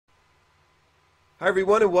Hi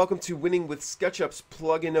everyone, and welcome to Winning with Sketchup's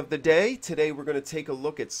plugin of the day. Today we're going to take a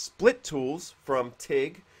look at split tools from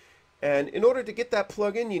TIG. And in order to get that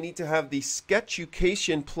plugin, you need to have the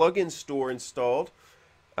Sketchucation plugin store installed.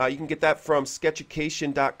 You can get that from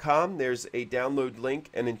sketchucation.com. There's a download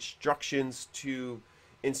link and instructions to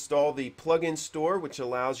install the plugin store, which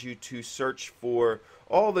allows you to search for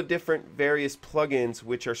all the different various plugins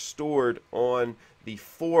which are stored on the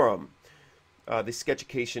forum, the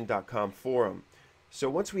sketchucation.com forum. So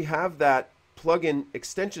once we have that plugin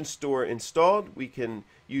extension store installed, we can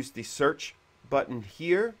use the search button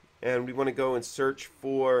here, and we want to go and search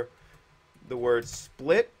for the word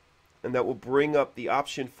split, and that will bring up the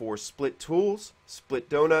option for split tools, split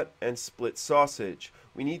donut, and split sausage.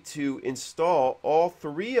 We need to install all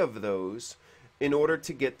three of those in order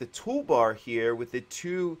to get the toolbar here with the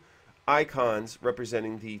two icons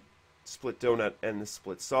representing the split donut and the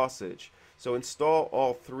split sausage. So install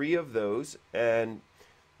all three of those, and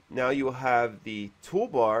now you will have the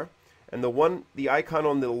toolbar, and the icon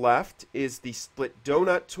on the left is the split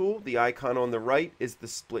donut tool, the icon on the right is the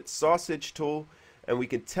split sausage tool, and we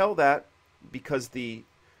can tell that because the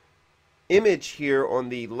image here on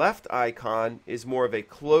the left icon is more of a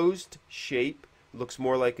closed shape, looks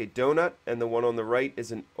more like a donut, and the one on the right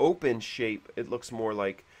is an open shape, it looks more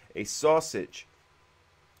like a sausage.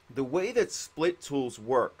 The way that split tools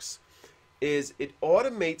works is it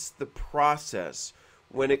automates the process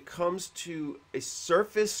when it comes to a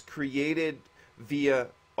surface created via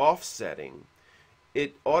offsetting.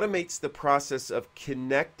 It automates the process of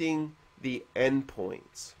connecting the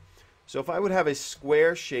endpoints. So if I would have a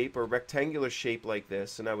square shape or rectangular shape like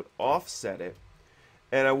this, and I would offset it,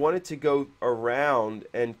 and I wanted to go around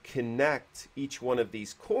and connect each one of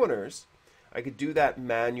these corners, I could do that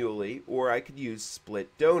manually, or I could use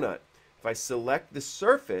split donut. If I select the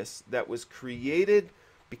surface that was created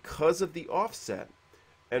because of the offset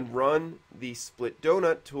and run the split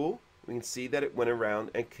donut tool, we can see that it went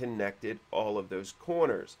around and connected all of those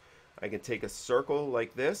corners. I can take a circle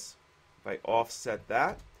like this. If I offset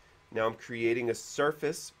that, now I'm creating a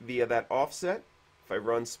surface via that offset. If I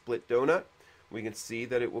run split donut, we can see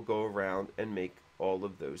that it will go around and make all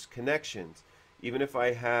of those connections. Even if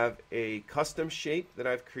I have a custom shape that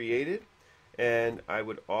I've created, and I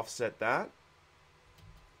would offset that,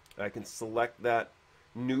 I can select that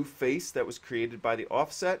new face that was created by the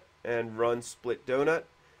offset and run split donut,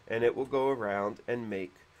 and it will go around and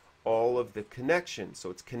make all of the connections. So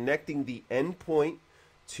it's connecting the endpoint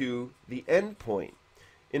to the endpoint.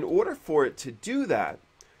 In order for it to do that,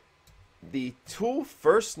 the tool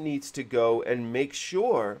first needs to go and make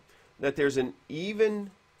sure that there's an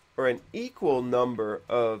even or an equal number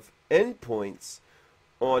of endpoints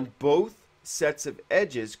on both sets of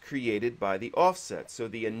edges created by the offset. So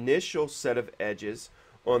the initial set of edges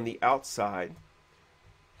on the outside,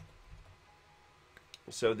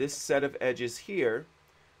 so this set of edges here,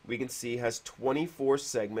 we can see has 24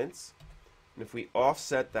 segments, and if we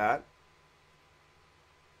offset that,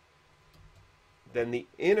 then the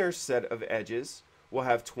inner set of edges will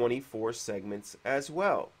have 24 segments as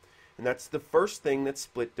well. And that's the first thing that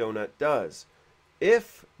split donut does.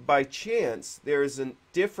 If by chance there is a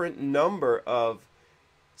different number of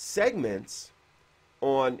segments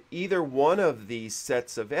on either one of these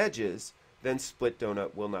sets of edges, then split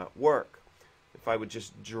donut will not work. If I would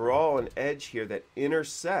just draw an edge here that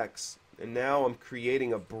intersects, and now I'm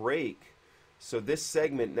creating a break, so this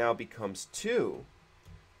segment now becomes 2.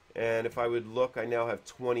 And if I would look, I now have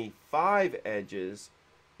 25 edges,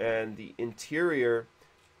 and the interior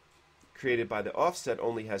created by the offset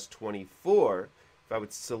only has 24. If I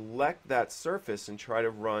would select that surface and try to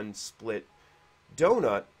run split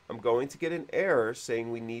donut, I'm going to get an error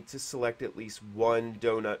saying we need to select at least one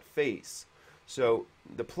donut face. So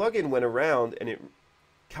the plugin went around and it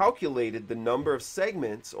calculated the number of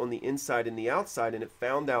segments on the inside and the outside, and it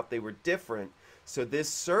found out they were different. So this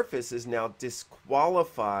surface is now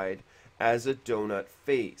disqualified as a donut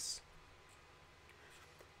face.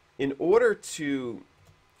 In order to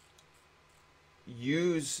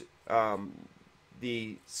use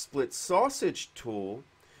the split sausage tool,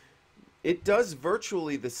 it does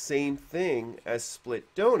virtually the same thing as split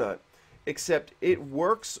donut, except it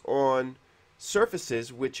works on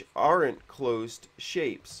surfaces which aren't closed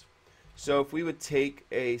shapes. So if we would take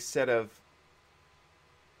a set of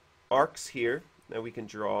arcs here that we can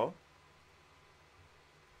draw,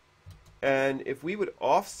 and if we would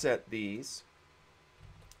offset these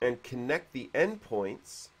and connect the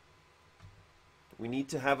endpoints, we need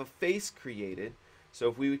to have a face created. So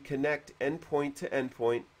if we would connect endpoint to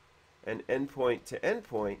endpoint and endpoint to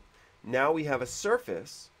endpoint, now we have a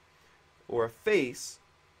surface or a face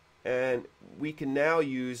And we can now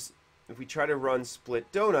use, if we try to run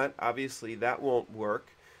split donut, obviously that won't work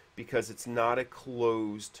because it's not a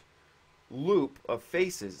closed loop of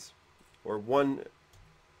faces, or one,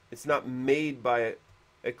 it's not made by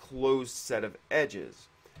a closed set of edges.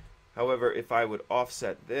 However, if I would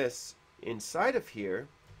offset this inside of here,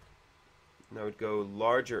 and I would go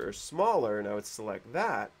larger or smaller, and I would select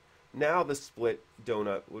that, now the split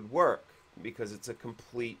donut would work because it's a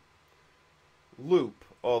complete loop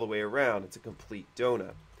all the way around. It's a complete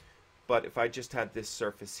donut. But if I just had this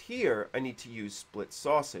surface here, I need to use split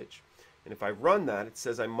sausage. And if I run that, it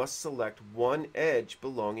says I must select one edge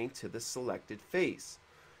belonging to the selected face.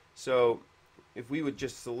 So if we would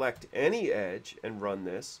just select any edge and run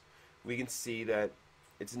this, we can see that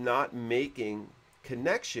it's not making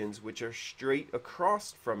connections which are straight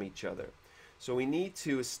across from each other. So we need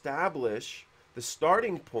to establish the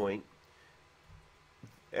starting point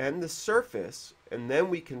and the surface, and then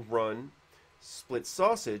we can run split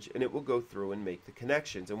sausage and it will go through and make the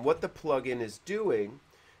connections. And what the plugin is doing,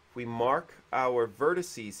 if we mark our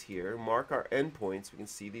vertices here, mark our endpoints, we can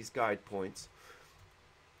see these guide points.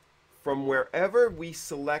 From wherever we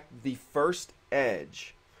select the first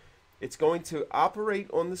edge, it's going to operate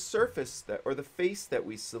on the surface that, or the face that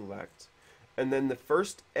we select, and then the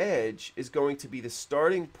first edge is going to be the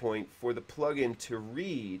starting point for the plugin to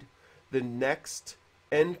read the next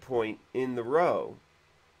endpoint in the row.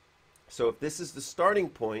 So if this is the starting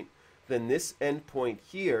point, then this endpoint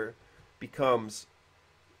here becomes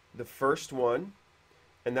the first one,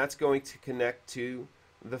 and that's going to connect to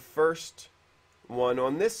the first one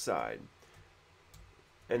on this side.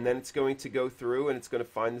 And then it's going to go through and it's going to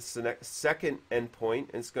find the second endpoint,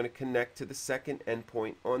 and it's going to connect to the second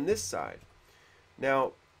endpoint on this side.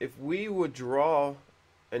 Now, if we would draw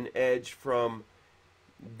an edge from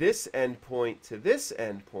this endpoint to this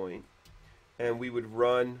endpoint, and we would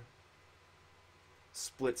run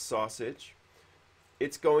split sausage,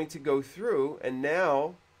 it's going to go through, and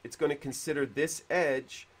now it's going to consider this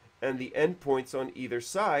edge and the endpoints on either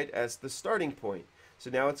side as the starting point. So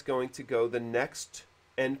now it's going to go the next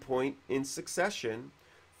endpoint in succession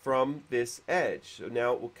from this edge. So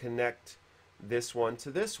now it will connect this one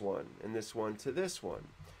to this one, and this one to this one.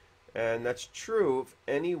 And that's true of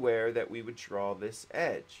anywhere that we would draw this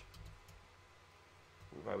edge.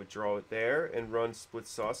 If I would draw it there and run split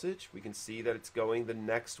sausage, we can see that it's going the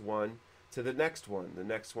next one to the next one, the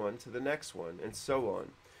next one to the next one, and so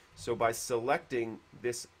on. So by selecting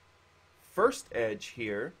this first edge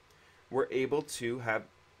here, we're able to have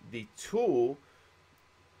the tool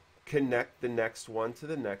connect the next one to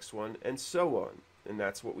the next one, and so on. And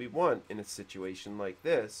that's what we want in a situation like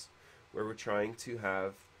this, where we're trying to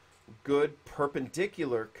have good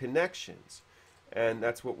perpendicular connections. And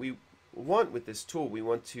that's what we want with this tool. We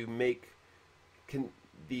want to make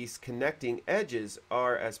these connecting edges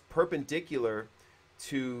are as perpendicular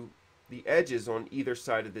to the edges on either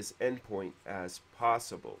side of this endpoint as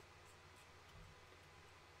possible.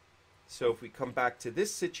 So if we come back to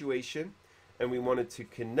this situation and we wanted to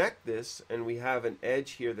connect this, and we have an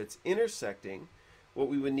edge here that's intersecting, what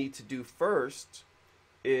we would need to do first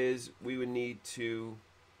is we would need to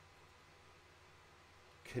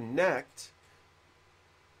connect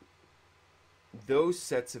those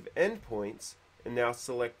sets of endpoints, and now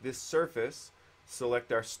select this surface,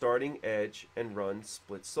 select our starting edge, and run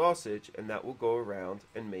split sausage, and that will go around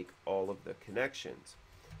and make all of the connections.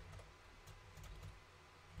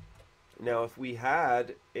 Now if we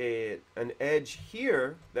had an edge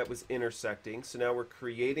here that was intersecting, so now we're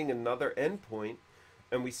creating another endpoint,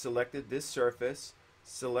 and we selected this surface,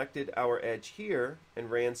 selected our edge here,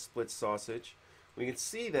 and ran split sausage, we can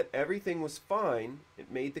see that everything was fine.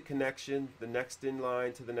 It made the connection, the next in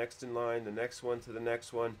line to the next in line, the next one to the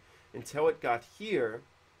next one, until it got here,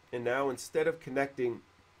 and now instead of connecting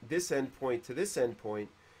this endpoint to this endpoint,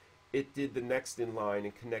 it did the next in line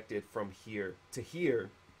and connected from here to here.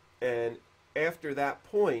 And after that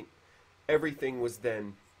point, everything was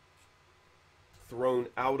then thrown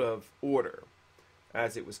out of order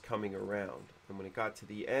as it was coming around. And when it got to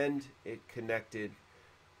the end, it connected,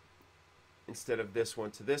 instead of this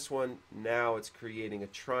one to this one, now it's creating a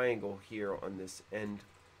triangle here on this end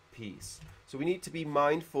piece. So we need to be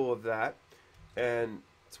mindful of that, and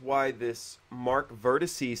it's why this Mark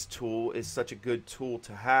Vertices tool is such a good tool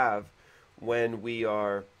to have when we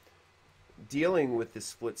are dealing with the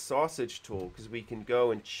split sausage tool, because we can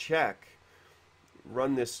go and check,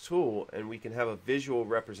 run this tool, and we can have a visual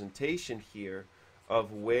representation here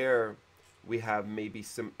of where we have maybe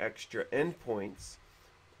some extra endpoints,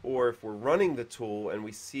 or if we're running the tool and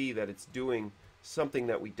we see that it's doing something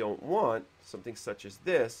that we don't want, something such as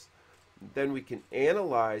this, then we can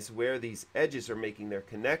analyze where these edges are making their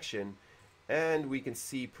connection, and we can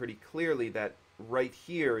see pretty clearly that right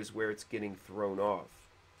here is where it's getting thrown off.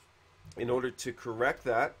 In order to correct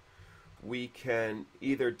that, we can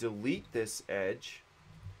either delete this edge,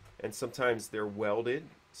 and sometimes they're welded,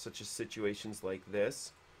 such as situations like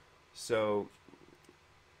this. So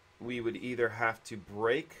we would either have to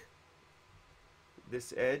break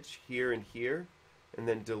this edge here and here, and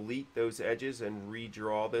then delete those edges and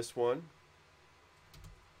redraw this one.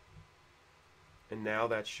 And now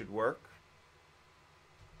that should work.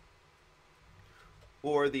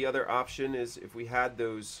 Or the other option is if we had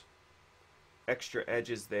those extra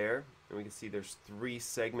edges there, and we can see there's 3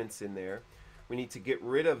 segments in there, we need to get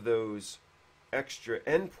rid of those extra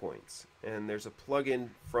endpoints. And there's a plugin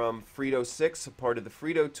from Frito 6, a part of the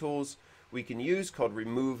Frito tools we can use, called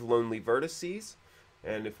Remove Lonely Vertices.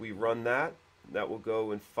 And if we run that, that will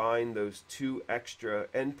go and find those 2 extra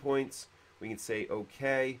endpoints. We can say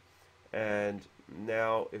OK, and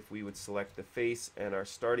now if we would select the face and our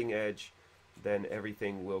starting edge, then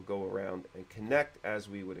everything will go around and connect as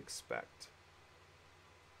we would expect.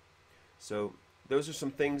 So those are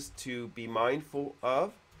some things to be mindful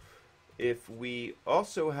of. If we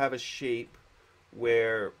also have a shape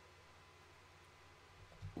where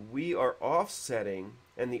we are offsetting,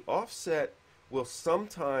 and the offset will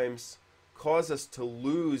sometimes cause us to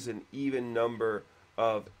lose an even number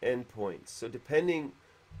of endpoints. So depending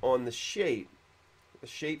on the shape, a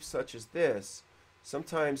shape such as this,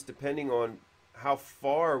 sometimes depending on how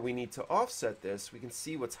far we need to offset this, we can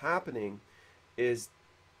see what's happening is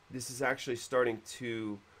this is actually starting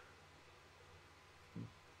to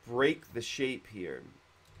break the shape here.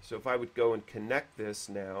 So if I would go and connect this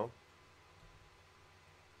now,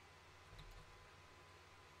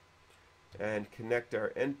 and connect our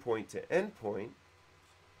endpoint to endpoint,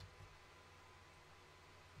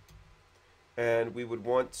 and we would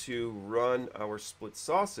want to run our split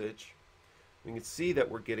sausage, we can see that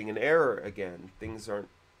we're getting an error again. Things aren't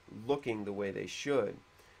looking the way they should.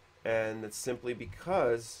 And that's simply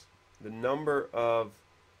because the number of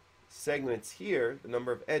segments here, the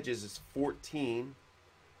number of edges is 14,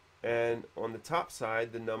 and on the top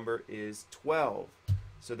side the number is 12.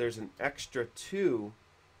 So there's an extra 2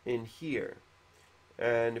 in here.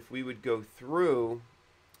 And if we would go through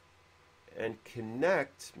and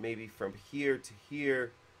connect maybe from here to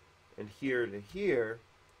here and here to here,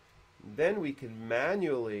 then we can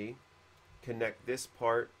manually connect this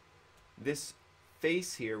part, this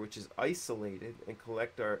face here, which is isolated, and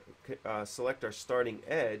select our starting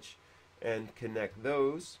edge and connect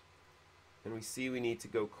those. And we see we need to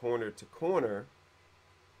go corner to corner,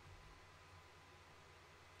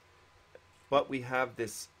 but we have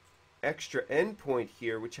this extra endpoint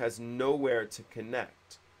here which has nowhere to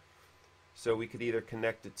connect. So we could either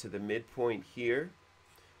connect it to the midpoint here,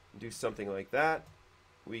 do something like that.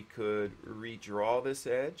 We could redraw this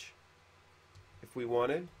edge if we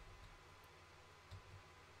wanted.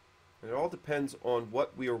 And it all depends on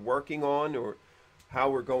what we are working on, or how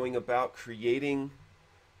we're going about creating,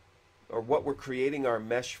 or what we're creating our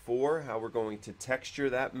mesh for, how we're going to texture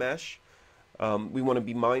that mesh. We want to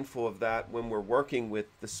be mindful of that when we're working with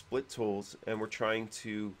the split tools and we're trying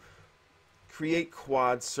to create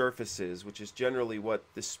quad surfaces, which is generally what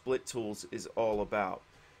the split tools is all about.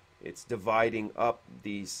 It's dividing up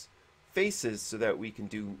these faces so that we can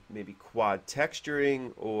do maybe quad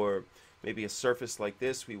texturing, or maybe a surface like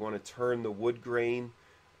this, we want to turn the wood grain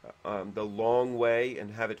the long way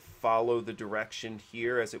and have it follow the direction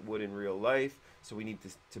here as it would in real life. So we need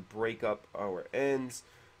to break up our ends.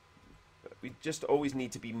 We just always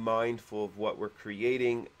need to be mindful of what we're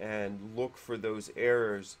creating and look for those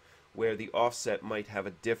errors where the offset might have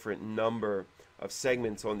a different number of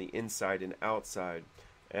segments on the inside and outside.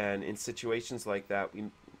 And in situations like that,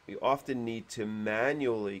 we often need to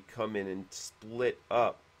manually come in and split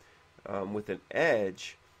up with an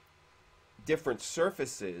edge different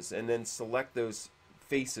surfaces, and then select those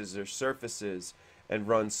faces or surfaces and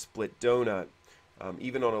run split donut.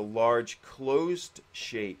 Even on a large closed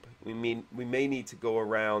shape, we may need to go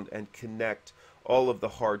around and connect all of the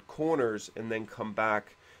hard corners and then come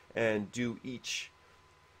back and do each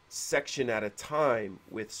section at a time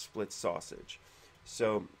with split sausage.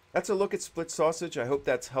 So that's a look at split sausage. I hope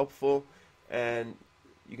that's helpful, and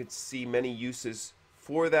you can see many uses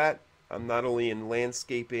for that, not only in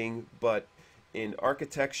landscaping but in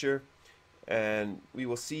architecture. And we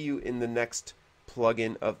will see you in the next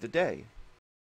plugin of the day.